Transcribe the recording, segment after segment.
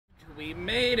We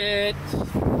made it!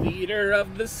 Leader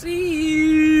of the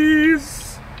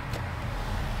seas!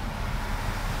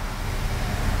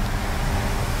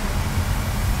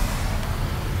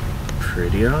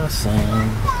 Pretty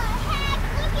awesome.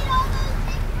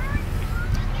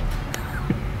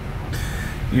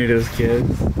 Here those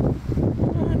kids.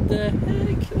 What the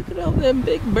heck? Look at all them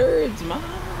big birds, Mom.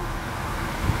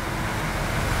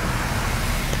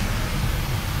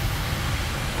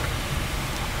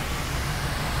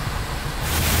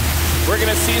 We're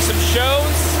gonna see some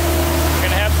shows. We're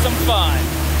gonna have some fun.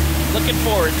 Looking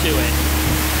forward to it.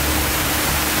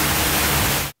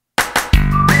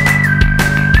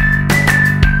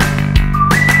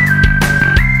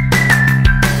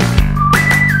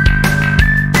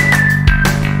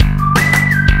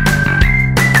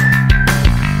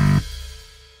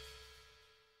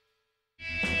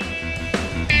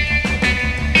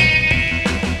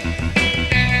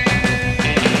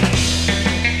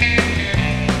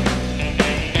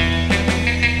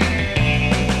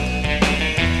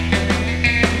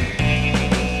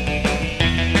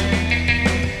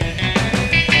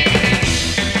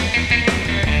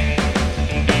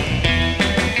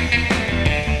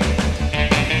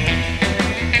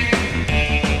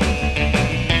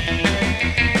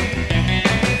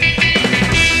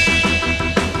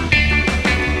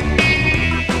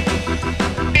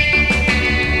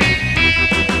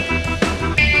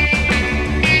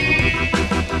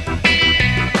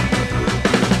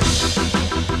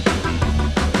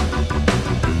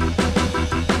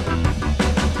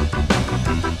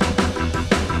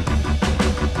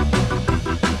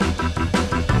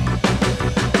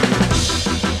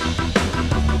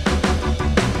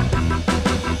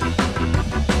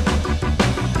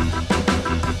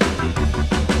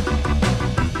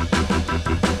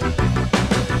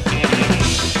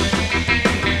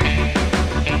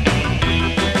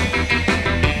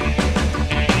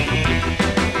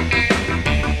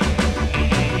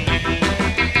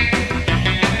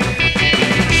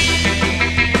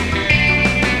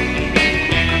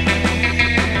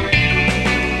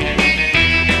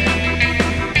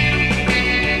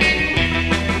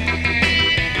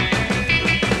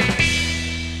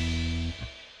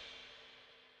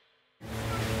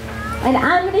 And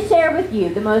I'm going to share with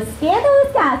you the most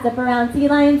scandalous gossip around Sea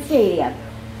Lion Stadium.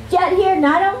 Jet here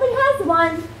not only has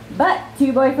one, but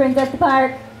 2 boyfriends at the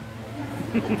park.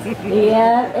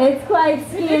 Yeah, it's quite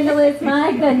scandalous.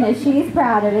 My goodness, she's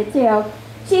proud of it too.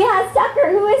 She has Tucker,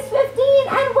 who is 15,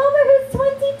 and Wilbur, who's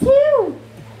 22.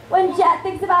 When Jet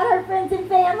thinks about her friends and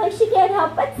family, she can't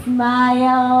help but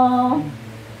smile.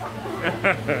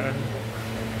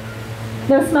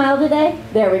 No smile today?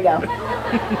 There we go.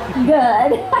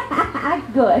 Good.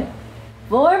 Good.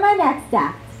 For my next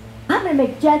act, I'm going to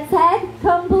make Jet's head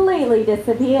completely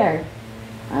disappear.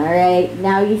 Alright,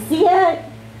 now you see it.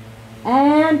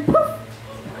 And poof!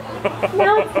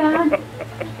 Now it's gone.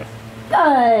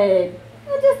 Good.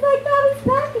 And just like that, it's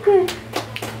back again.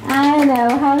 I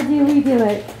know. How do we do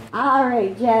it?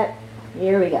 Alright, Jet.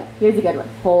 Here we go. Here's a good one.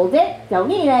 Hold it. Don't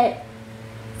need it.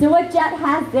 So what Jet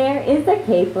has there is a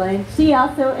capelin. She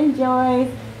also enjoys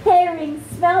herring,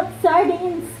 smelt,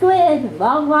 sardines, squid,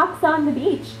 long walks on the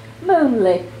beach,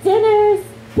 moonlit dinners,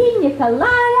 pina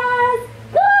coladas,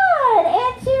 good,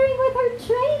 and cheering with her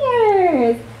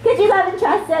trainers. Could you love and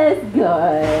trust us?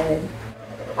 Good.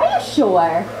 Are you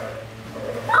sure?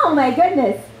 Oh my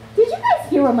goodness. Did you guys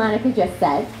hear what Monica just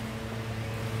said?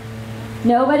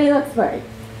 Nobody looks worried.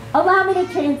 Allow me to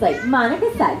translate.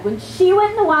 Monica said when she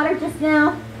went in the water just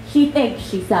now, she thinks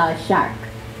she saw a shark.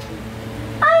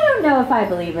 I don't know if I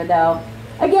believe her though.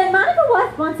 Again, Monica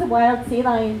was once a wild sea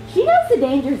lion. She knows the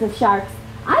dangers of sharks.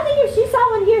 I think if she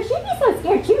saw one here, she'd be so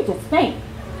scared she would just faint.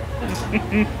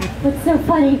 What's so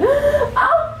funny?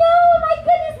 Oh no, my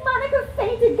goodness, Monica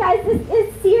fainted, guys. This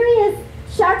is serious.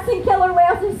 Sharks and killer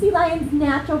whales are sea lions'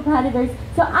 natural predators.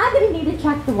 So I'm going to need to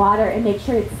check the water and make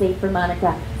sure it's safe for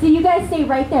Monica. So you guys stay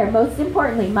right there. Most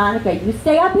importantly, Monica, you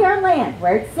stay up here on land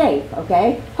where it's safe,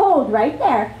 okay? Hold right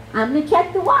there. I'm going to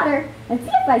check the water and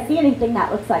see if I see anything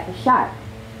that looks like a shark.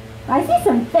 I see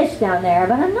some fish down there,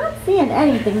 but I'm not seeing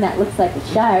anything that looks like a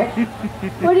shark.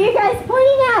 What are you guys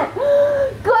pointing at?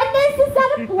 Goodness, is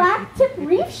that a black-tipped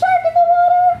reef shark in the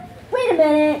water? Wait a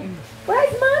minute.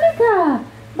 Where's Monica?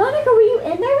 Monica, were you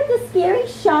in there with the scary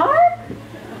shark?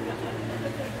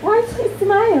 Why is she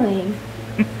smiling?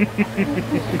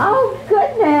 Oh,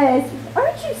 goodness.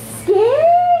 Aren't you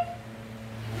scared?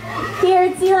 Here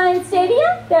at Sea Lion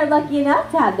Stadium, they're lucky enough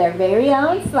to have their very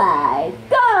own slide.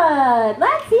 Good.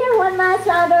 Let's hear one last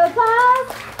round of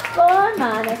applause for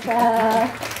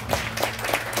Monica.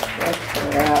 Good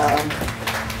girl.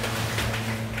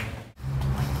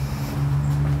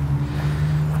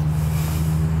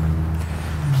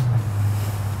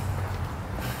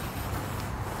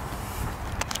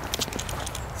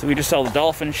 So we just saw the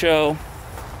dolphin show,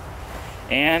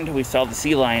 and we saw the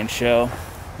sea lion show.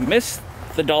 We missed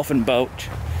the dolphin boat,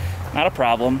 not a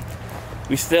problem.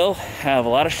 We still have a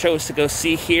lot of shows to go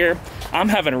see here. I'm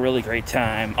having a really great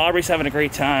time. Aubrey's having a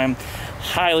great time.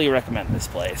 Highly recommend this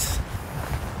place.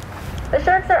 The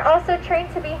sharks are also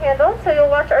trained to be handled, so you'll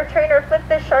watch our trainer flip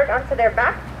this shark onto their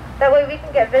back. That way we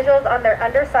can get visuals on their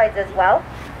undersides as well.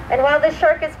 And while this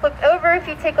shark is flipped over, if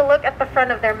you take a look at the front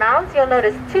of their mouths, you'll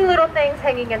notice two little things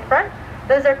hanging in front.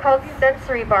 Those are called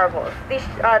sensory barbels.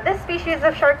 This species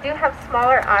of shark do have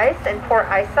smaller eyes and poor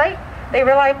eyesight. They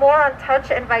rely more on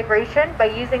touch and vibration by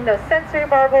using those sensory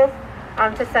barbels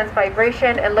to sense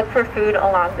vibration and look for food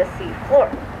along the sea floor.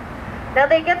 Now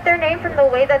they get their name from the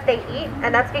way that they eat,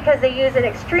 and that's because they use an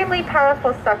extremely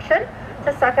powerful suction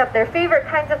to suck up their favorite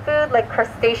kinds of food like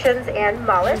crustaceans and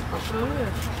mollusks.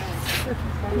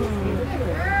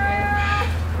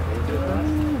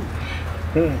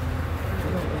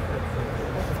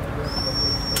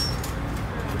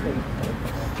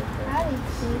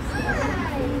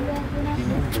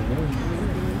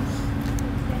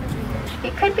 He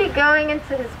could be going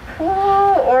into his pool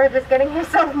or just getting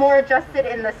himself more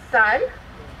adjusted in the sun.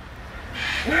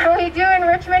 We do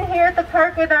enrichment here at the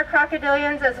park with our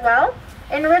crocodilians as well.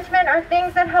 Enrichment are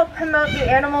things that help promote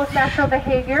the animal's natural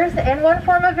behaviors, and one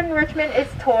form of enrichment is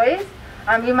toys.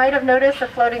 You might have noticed a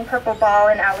floating purple ball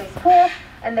in Allie's pool,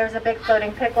 and there's a big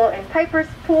floating pickle in Piper's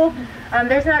pool.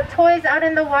 There's not toys out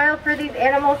in the wild for these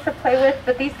animals to play with,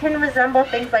 but these can resemble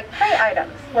things like play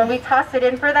items. When we toss it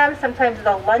in for them, sometimes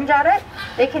they'll lunge at it.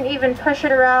 They can even push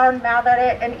it around, mouth at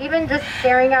it, and even just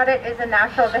staring at it is a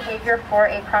natural behavior for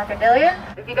a crocodilian.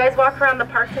 If you guys walk around the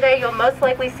park today, you'll most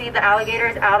likely see the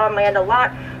alligators out on land a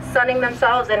lot, sunning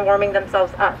themselves and warming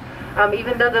themselves up.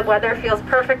 Even though the weather feels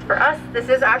perfect for us, this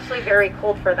is actually very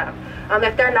cold for them.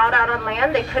 If they're not out on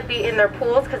land, they could be in their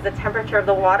pools because the temperature of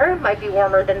the water might be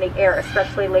warmer than the air,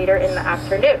 especially later in the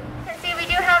afternoon. You can see we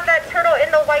do have that turtle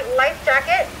in the white life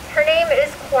jacket. Her name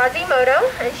is Quasimodo,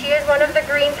 and she is one of the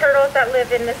green turtles that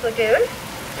live in this lagoon.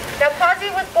 Now, Quasi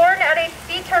was born at a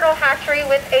sea turtle hatchery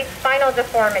with a spinal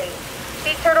deformity.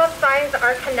 Sea turtle spines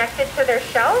are connected to their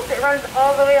shells. It runs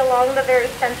all the way along the very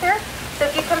center. So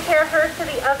if you compare her to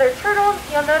the other turtles,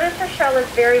 you'll notice her shell is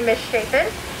very misshapen.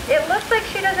 It looks like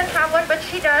she doesn't have one, but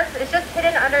she does. It's just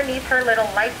hidden underneath her little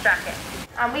life jacket.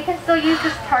 We can still use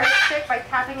this target stick by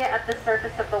tapping it at the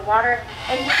surface of the water,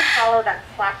 and you can follow that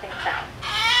splashing sound.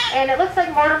 And it looks like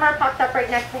Mortimer popped up right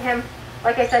next to him.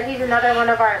 Like I said, he's another one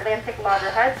of our Atlantic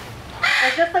loggerheads.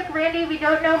 And just like Randy, we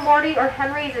don't know Morty or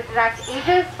Henry's exact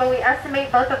ages, but we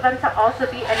estimate both of them to also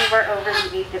be anywhere over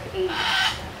the age of 80.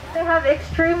 They have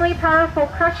extremely powerful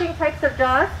crushing types of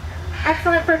jaws,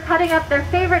 excellent for cutting up their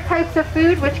favorite types of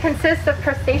food, which consists of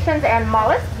crustaceans and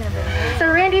mollusks. So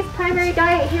Randy's primary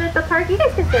diet here at the park, you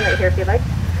guys can stay right here if you like,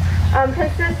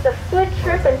 consists of squid,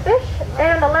 shrimp, and fish,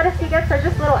 and the lettuce he gets are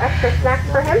just little extra snacks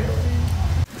for him.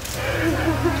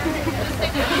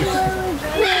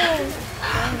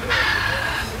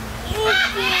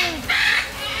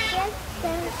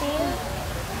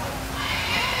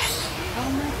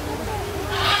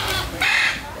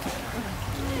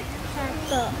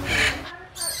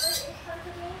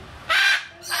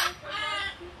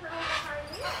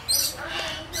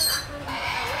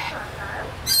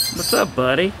 What's up,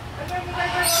 buddy?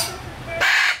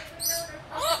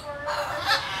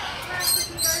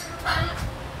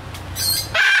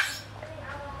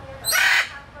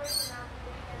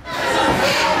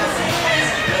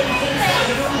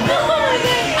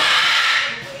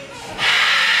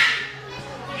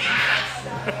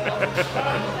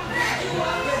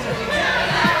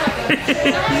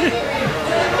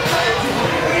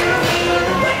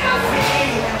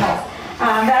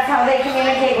 That's how they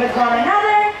communicate with one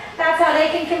another. That's how they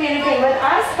can communicate with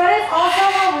us, but it's also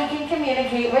how we can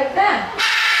communicate with them.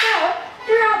 So,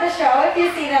 throughout the show, if you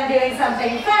see them doing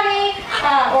something funny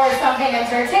or something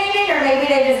entertaining, or maybe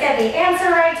they just get the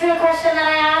answer right to a question that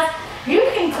I asked, you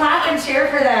can clap and cheer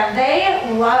for them. They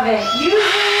love it.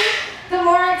 Usually, the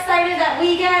more excited that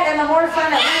we get and the more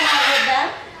fun that we have with them,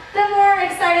 the more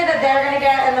excited that they're going to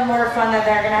get and the more fun that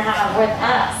they're going to have with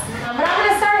us. But I'm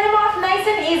going to start him off nice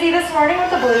and easy this morning with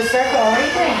the blue circle. What do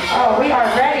you think? Oh, we are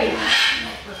ready.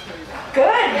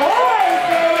 Good boys.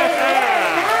 Very nice.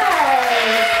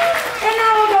 And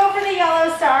now we'll go for the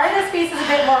yellow star. This piece is a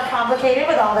bit more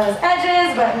complicated with all those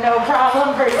edges, but no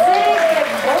problem per se. Good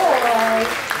boy.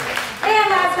 And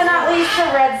last but not least,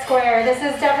 the red square. This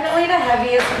is definitely the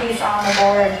heaviest piece on the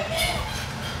board.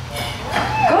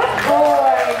 Good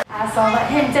boy. So I'll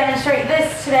let him demonstrate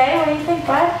this today. What do you think,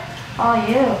 bud? All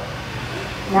you.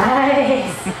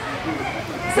 Nice.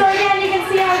 So again, you can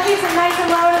see how it keeps it nice and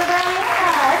low to the ground.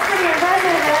 Yeah, that's pretty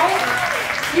impressive, right?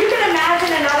 You can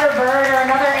imagine another bird or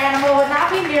another animal would not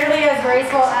be nearly as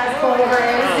graceful as Clover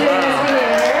is doing this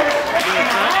behavior.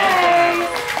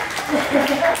 Nice.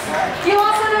 You'll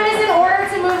also notice in order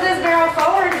to move this barrel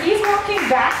forward, he's walking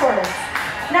backwards.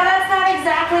 Now that's not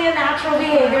exactly a natural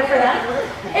behavior for them.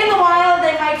 In the wild,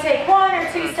 they might take 1 or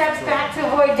 2 steps back to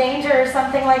avoid danger or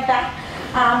something like that.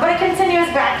 But a continuous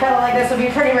backpedal like this would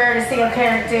be pretty rare to see a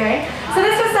parent doing. So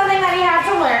this was something that he had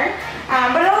to learn.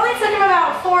 But it only took him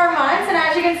about 4 months, and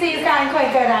as you can see, he's gotten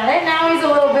quite good at it. Now he's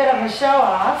a little bit of a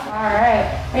show-off. All right,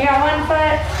 we got 1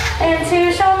 foot and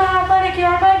 2. Show him how athletic you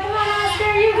are, bud. Come on,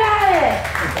 Oscar, you got it.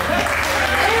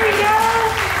 There we go.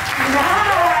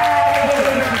 Nice.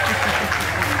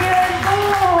 Good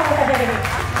boy.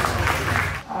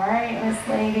 All right, Miss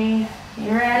Lady,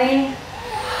 you ready?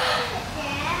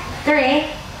 3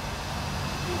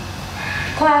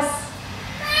 plus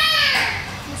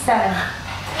 7.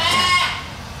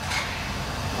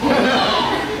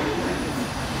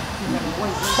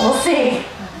 We'll see.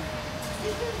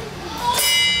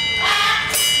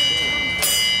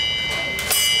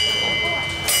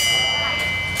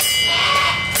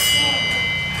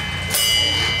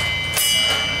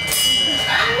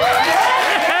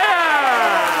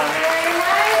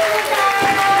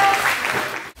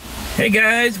 Hey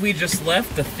guys, we just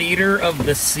left the Theater of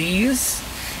the Seas,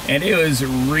 and it was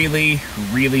really,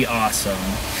 really awesome.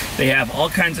 They have all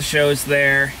kinds of shows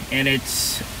there, and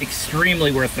it's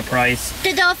extremely worth the price.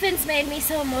 The dolphins made me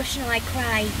so emotional I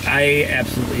cried. I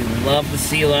absolutely love the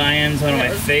sea lions, one of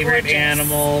my favorite gorgeous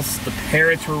animals. The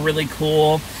parrots were really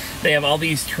cool. They have all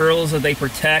these turtles that they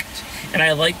protect, and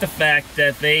I like the fact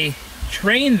that they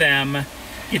train them.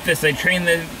 Get this, they train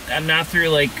them not through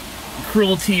like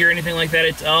cruelty or anything like that.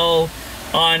 It's all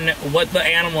on what the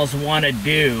animals want to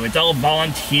do. It's all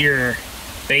volunteer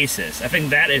basis. I think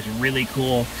that is really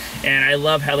cool, and I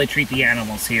love how they treat the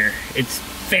animals here. It's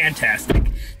fantastic.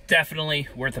 Definitely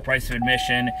worth the price of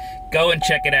admission. Go and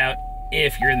check it out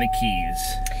if you're in the Keys.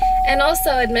 And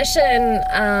also admission,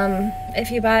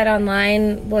 if you buy it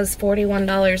online, was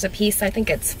 $41 a piece. I think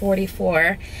it's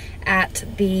 $44 at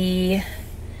the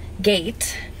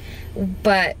gate,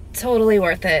 but totally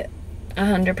worth it.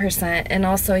 100%. And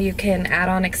also you can add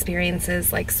on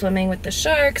experiences like swimming with the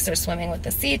sharks or swimming with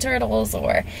the sea turtles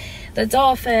or the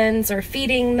dolphins or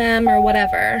feeding them or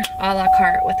whatever, a la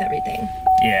carte with everything.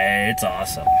 Yeah, it's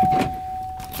awesome.